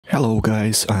Hello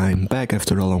guys, I'm back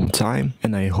after a long time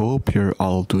and I hope you're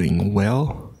all doing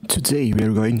well. Today we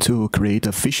are going to create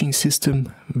a fishing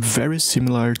system very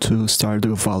similar to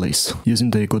Stardew Valleys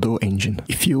using the Godot Engine.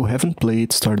 If you haven't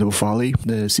played Stardew Valley,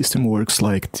 the system works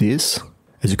like this.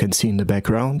 As you can see in the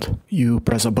background, you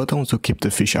press a button to keep the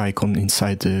fish icon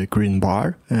inside the green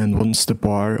bar, and once the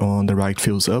bar on the right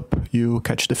fills up, you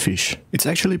catch the fish. It's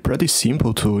actually pretty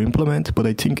simple to implement, but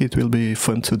I think it will be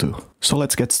fun to do. So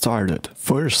let's get started.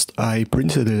 First, I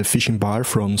printed the fishing bar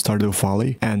from Stardew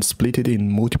Valley and split it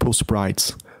in multiple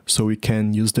sprites, so we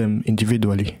can use them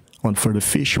individually. One for the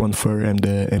fish, one for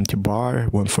the empty bar,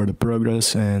 one for the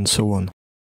progress, and so on.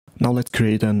 Now let's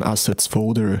create an assets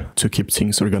folder to keep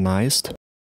things organized.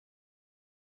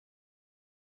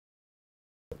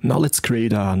 Now let's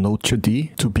create a node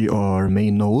 2D to be our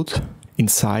main node.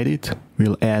 Inside it,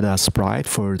 we'll add a sprite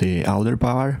for the outer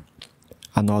bar,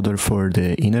 another for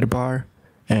the inner bar,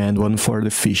 and one for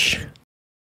the fish.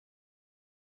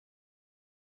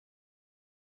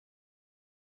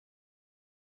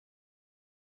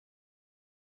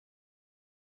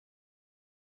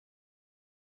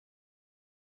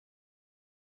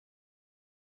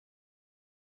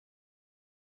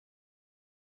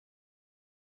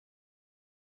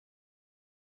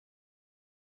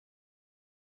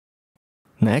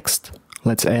 Next,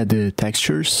 let's add the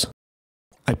textures.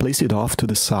 I place it off to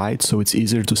the side so it's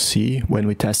easier to see when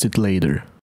we test it later.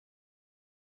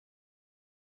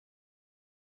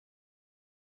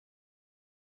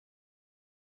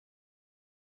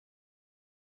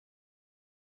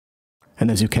 And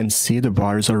as you can see, the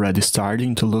bar is already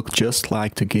starting to look just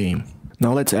like the game.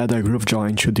 Now let's add a groove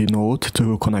join to the node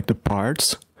to connect the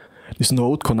parts. This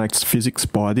node connects physics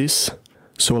bodies,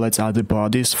 so let's add the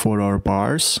bodies for our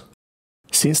bars.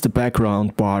 Since the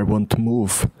background bar won't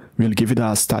move, we'll give it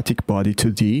a static body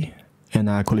 2D and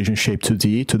a collision shape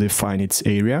 2D to define its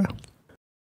area.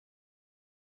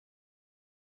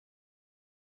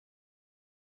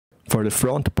 For the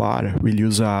front bar, we'll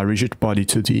use a rigid body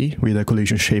 2D with a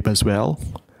collision shape as well.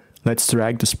 Let's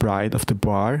drag the sprite of the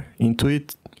bar into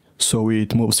it so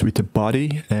it moves with the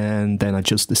body and then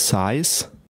adjust the size.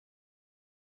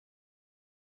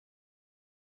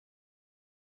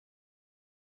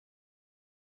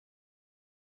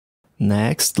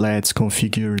 Next, let's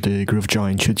configure the groove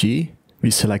join 2D. We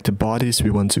select the bodies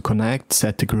we want to connect,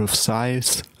 set the groove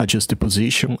size, adjust the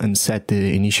position and set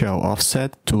the initial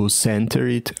offset to center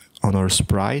it on our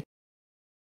sprite.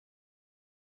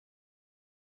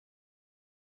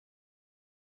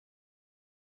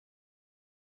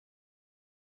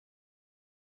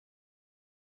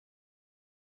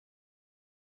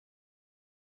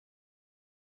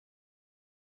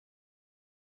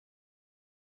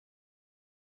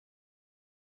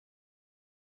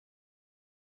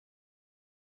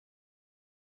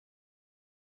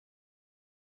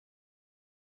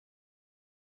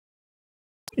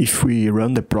 If we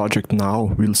run the project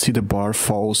now, we'll see the bar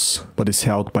falls, but is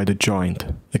held by the joint,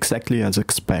 exactly as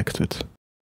expected.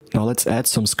 Now let's add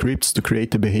some scripts to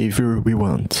create the behavior we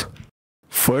want.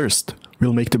 First,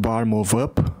 we'll make the bar move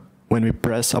up when we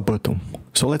press a button.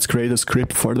 So let's create a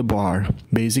script for the bar.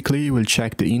 Basically, we'll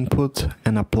check the input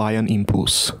and apply an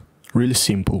impulse. Really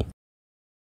simple.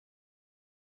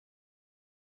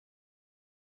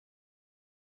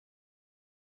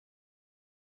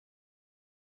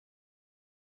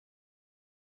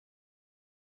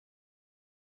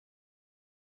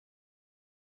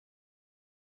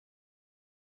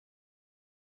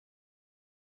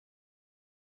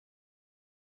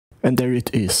 And there it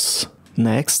is.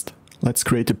 Next, let's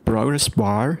create a progress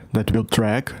bar that will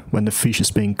track when the fish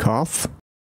is being caught.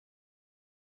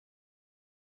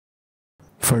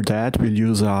 For that, we'll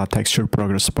use a texture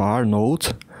progress bar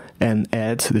node and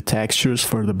add the textures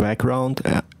for the background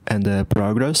and the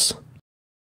progress.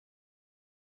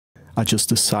 Adjust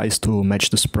the size to match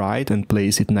the sprite and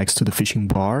place it next to the fishing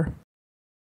bar.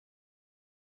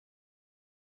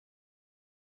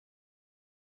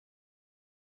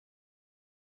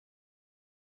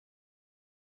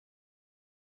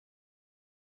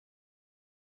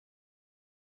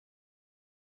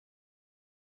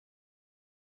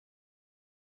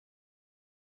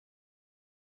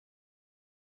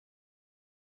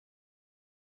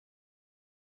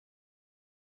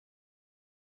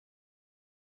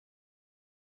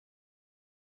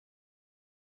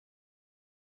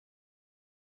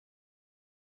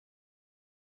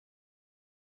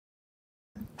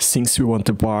 Since we want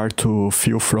the bar to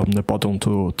fill from the bottom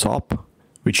to top,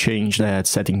 we change that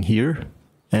setting here,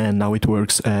 and now it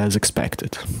works as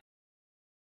expected.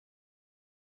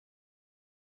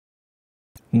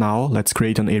 Now let's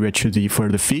create an area 2D for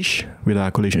the fish with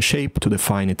a collision shape to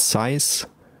define its size,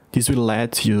 This will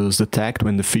let use detect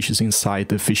when the fish is inside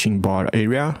the fishing bar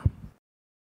area.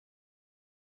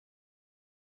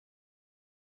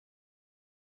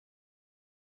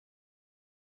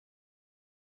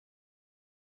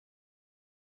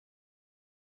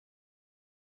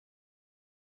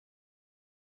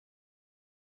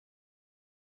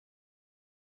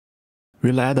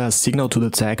 We'll add a signal to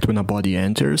detect when a body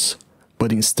enters,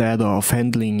 but instead of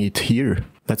handling it here,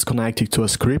 let's connect it to a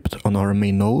script on our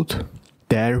main node.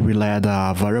 There we'll add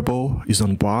a variable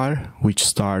isOnBar, which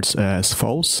starts as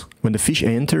false. When the fish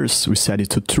enters, we set it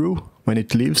to true. When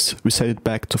it leaves, we set it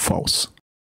back to false.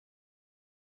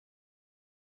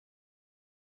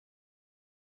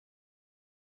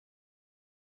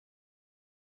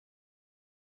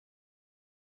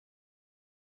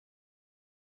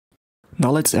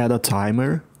 Now let's add a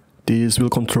timer. This will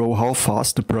control how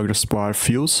fast the progress bar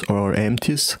fills or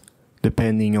empties,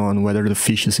 depending on whether the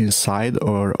fish is inside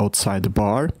or outside the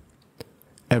bar.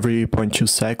 Every 0.2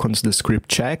 seconds the script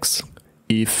checks.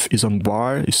 If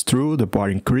isOnBar is true, the bar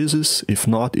increases, if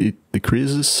not, it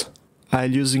decreases. I'll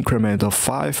use increment of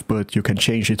 5, but you can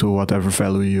change it to whatever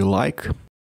value you like.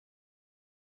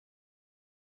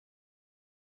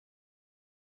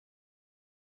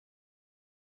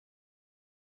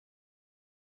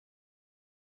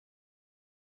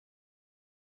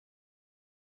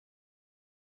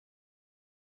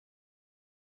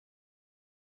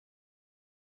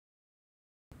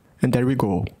 And there we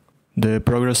go. The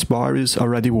progress bar is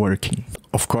already working.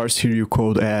 Of course, here you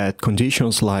could add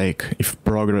conditions like if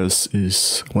progress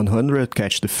is 100,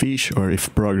 catch the fish, or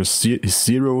if progress is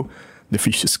 0, the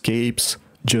fish escapes,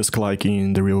 just like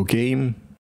in the real game.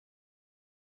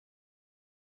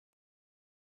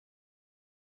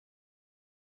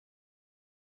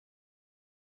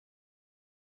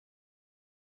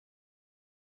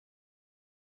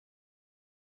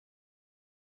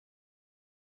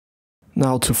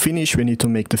 Now to finish, we need to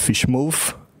make the fish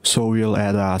move. So we'll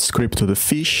add a script to the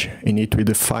fish. In it we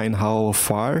define how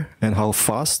far and how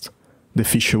fast the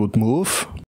fish should move.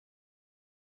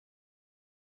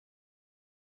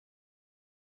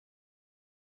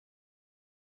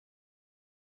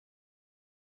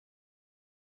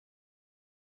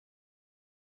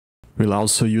 We'll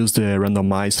also use the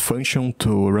randomize function to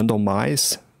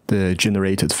randomize the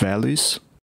generated values.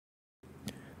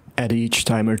 At each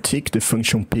timer tick, the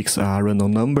function picks a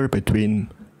random number between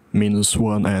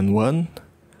 -1 and 1.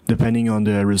 Depending on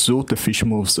the result, the fish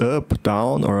moves up,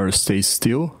 down, or stays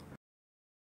still.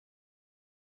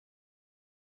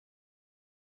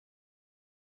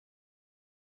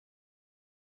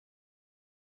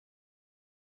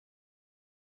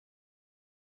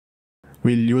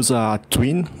 We'll use a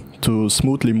twin to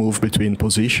smoothly move between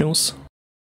positions.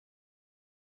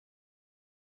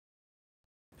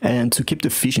 And to keep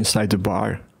the fish inside the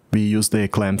bar, we use the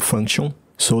clamp function,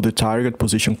 so the target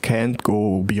position can't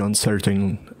go beyond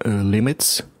certain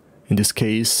limits. In this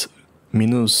case,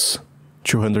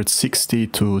 -260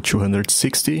 to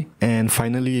 260. And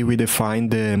finally, we define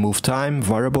the move time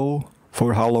variable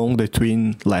for how long the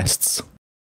twin lasts.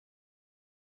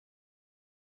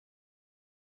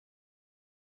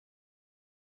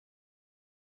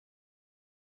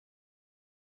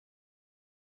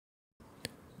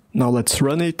 Now let's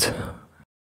run it.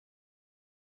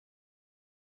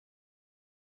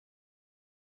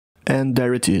 And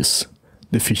there it is.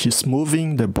 The fish is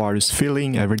moving, the bar is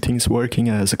filling, everything's working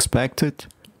as expected.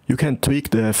 You can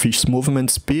tweak the fish's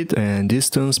movement speed and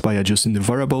distance by adjusting the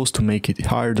variables to make it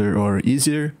harder or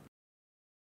easier.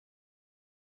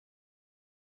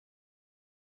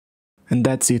 And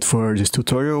that's it for this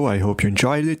tutorial. I hope you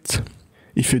enjoyed it.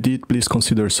 If you did, please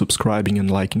consider subscribing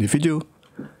and liking the video.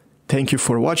 Thank you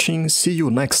for watching, see you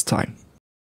next time!